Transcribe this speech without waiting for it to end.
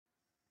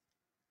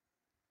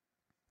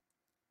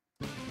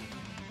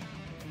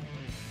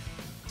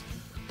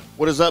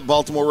What is up,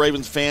 Baltimore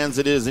Ravens fans?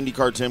 It is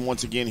IndyCar Tim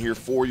once again here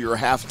for your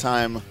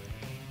halftime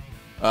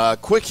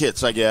quick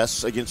hits, I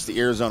guess, against the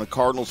Arizona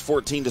Cardinals.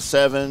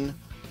 14-7,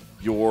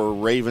 your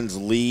Ravens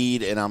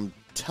lead. And I'm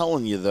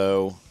telling you,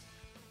 though,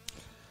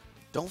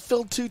 don't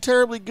feel too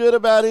terribly good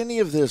about any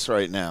of this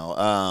right now.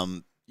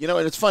 And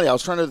it's funny. I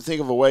was trying to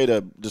think of a way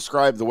to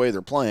describe the way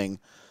they're playing.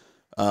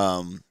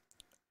 They're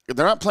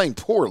not playing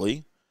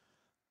poorly.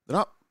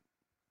 They're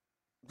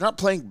not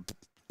playing,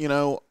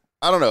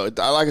 I don't know.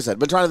 Like I said, I've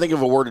been trying to think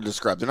of a word to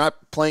describe. They're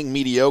not playing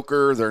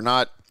mediocre. They're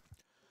not,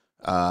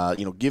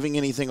 giving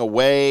anything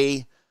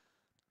away.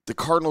 The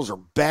Cardinals are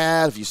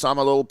bad. If you saw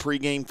my little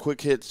pregame quick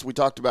hits, we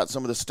talked about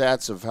some of the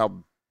stats of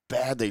how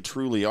bad they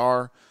truly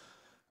are.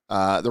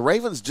 The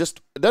Ravens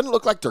it doesn't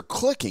look like they're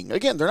clicking.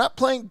 Again, they're not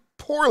playing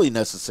poorly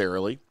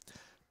necessarily,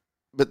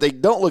 but they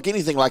don't look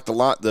anything like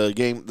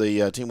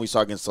the team we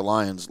saw against the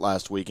Lions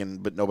last week.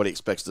 But nobody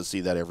expects to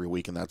see that every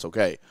week, and that's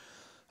okay.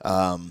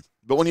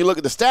 But when you look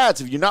at the stats,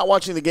 if you're not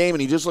watching the game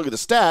and you just look at the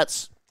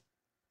stats,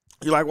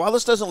 you're like, wow,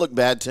 this doesn't look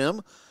bad,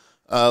 Tim.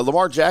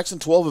 Lamar Jackson,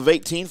 12 of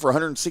 18 for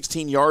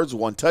 116 yards,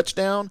 1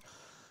 touchdown.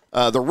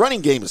 The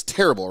running game is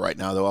terrible right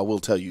now, though, I will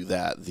tell you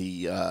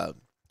that.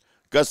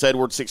 Gus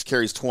Edwards, 6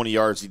 carries, 20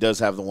 yards. He does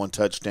have the 1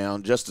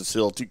 touchdown. Justice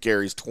Hill, 2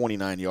 carries,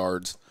 29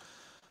 yards.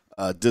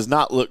 Does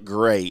not look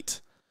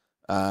great.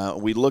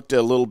 We looked at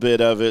a little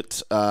bit of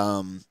it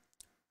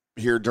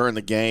here during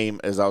the game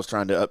as I was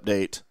trying to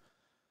update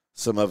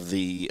some of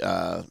the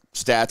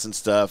stats and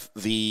stuff.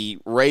 The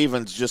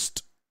Ravens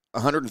just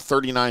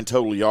 139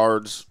 total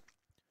yards.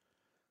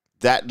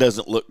 That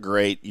doesn't look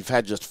great. You've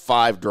had just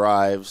 5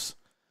 drives.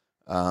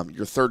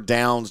 Your third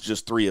down's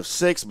just 3 of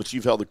 6, but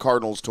you've held the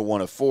Cardinals to 1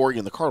 of 4.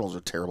 Again, the Cardinals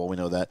are terrible. We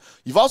know that.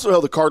 You've also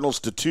held the Cardinals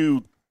to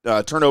 2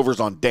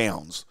 turnovers on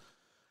downs.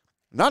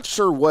 Not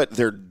sure what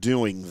they're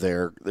doing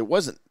there. It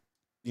wasn't,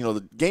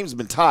 the game's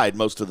been tied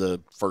most of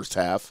the first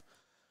half.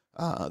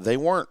 They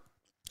weren't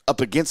up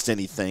against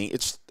anything.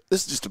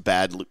 This is just a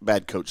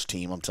bad coach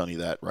team. I'm telling you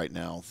that right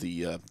now.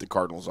 The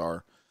Cardinals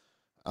are,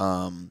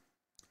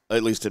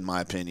 at least in my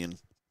opinion.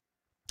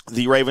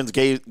 The Ravens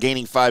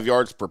gaining 5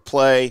 yards per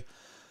play,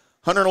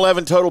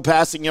 111 total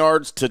passing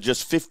yards to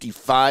just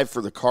 55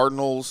 for the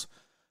Cardinals.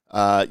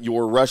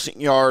 Your rushing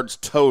yards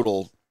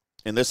total,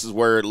 and this is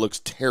where it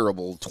looks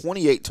terrible,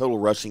 28 total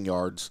rushing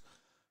yards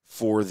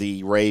for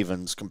the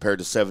Ravens compared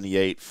to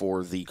 78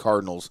 for the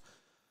Cardinals.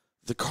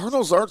 The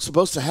Cardinals aren't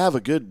supposed to have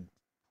a good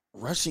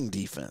rushing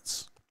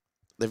defense.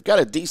 They've got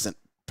a decent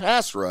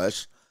pass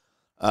rush.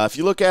 If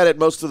you look at it,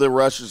 most of the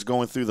rush is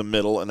going through the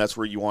middle, and that's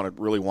where you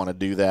really want to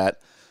do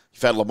that.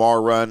 You've had Lamar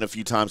run a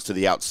few times to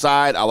the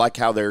outside. I like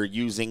how they're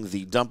using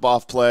the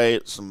dump-off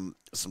play, some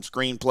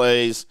screen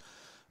plays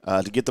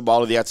to get the ball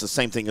to the outside. It's the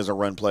same thing as a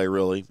run play,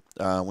 really,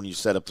 when you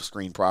set up the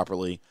screen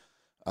properly.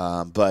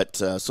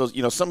 So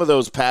some of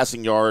those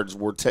passing yards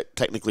were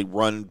technically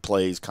run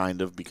plays,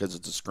 kind of, because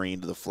it's a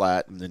screen to the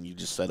flat, and then you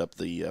just set up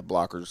the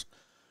blockers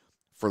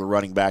for the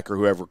running back or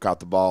whoever caught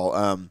the ball.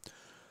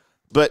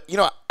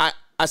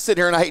 I sit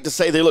here and I hate to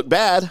say they look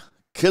bad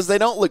because they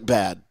don't look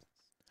bad.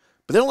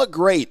 But they don't look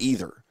great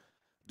either.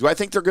 Do I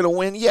think they're going to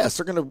win? Yes,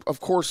 they're going to, of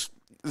course.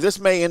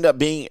 This may end up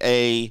being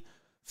a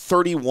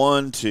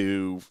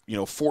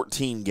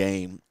 31-14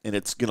 game, and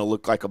it's going to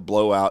look like a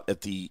blowout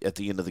at the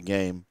end of the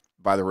game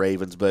by the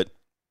Ravens. But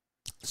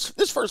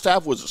this first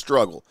half was a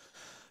struggle.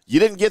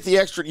 You didn't get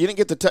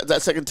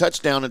that second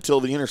touchdown until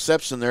the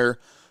interception there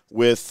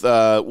with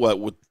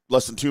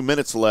less than 2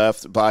 minutes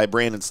left by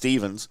Brandon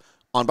Stevens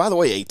on, by the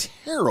way, a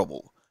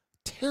terrible,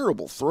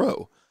 terrible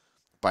throw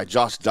by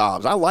Josh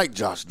Dobbs. I like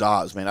Josh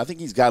Dobbs, man. I think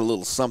he's got a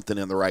little something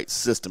in the right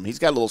system. He's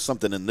got a little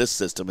something in this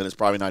system, and it's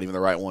probably not even the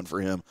right one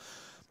for him.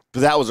 But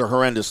that was a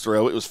horrendous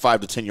throw. It was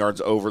 5 to 10 yards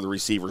over the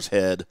receiver's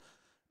head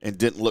and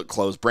didn't look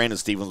close. Brandon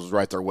Stevens was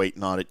right there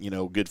waiting on it.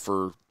 Good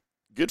for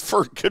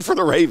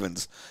the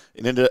Ravens.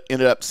 It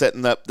ended up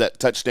setting up that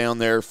touchdown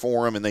there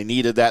for him, and they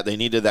needed that. They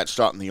needed that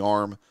shot in the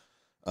arm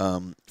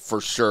for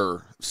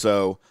sure.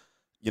 So,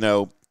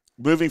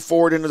 moving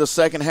forward into the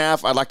second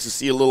half, I'd like to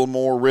see a little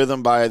more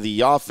rhythm by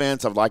the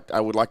offense. I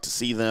would like to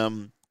see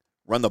them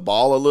run the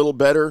ball a little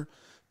better.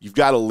 You've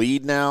got a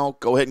lead now.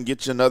 Go ahead and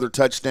get you another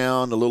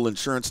touchdown, a little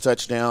insurance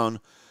touchdown,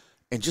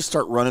 and just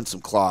start running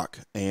some clock.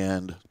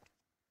 And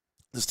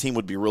this team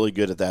would be really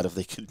good at that if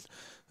they could,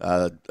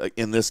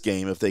 in this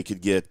game, if they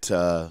could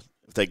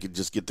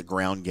just get the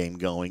ground game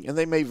going. And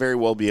they may very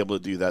well be able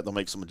to do that. They'll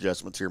make some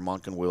adjustments here,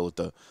 Monken will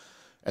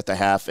at the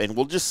half, and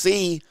we'll just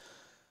see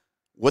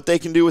what they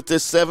can do with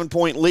this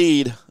 7-point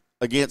lead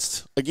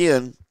against,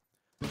 again,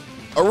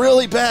 a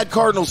really bad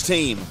Cardinals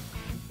team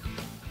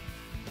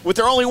with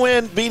their only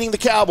win beating the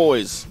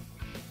Cowboys.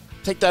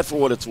 Take that for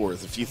what it's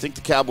worth. If you think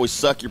the Cowboys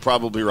suck, you're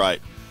probably right.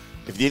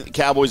 If you think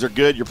the Cowboys are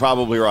good, you're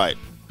probably right.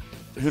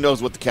 Who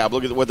knows what the Cowboys –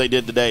 look at what they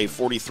did today,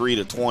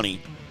 43-20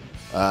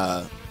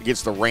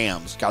 against the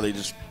Rams. God,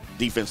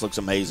 defense looks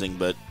amazing,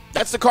 but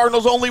that's the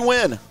Cardinals' only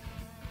win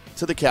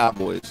to the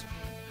Cowboys.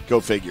 Go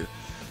figure.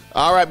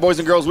 All right, boys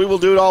and girls, we will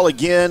do it all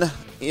again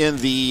in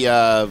at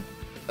the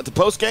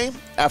post game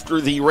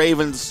after the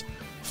Ravens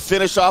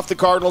finish off the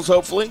Cardinals,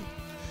 hopefully.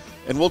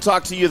 And we'll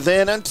talk to you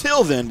then.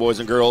 Until then, boys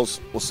and girls,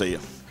 we'll see you.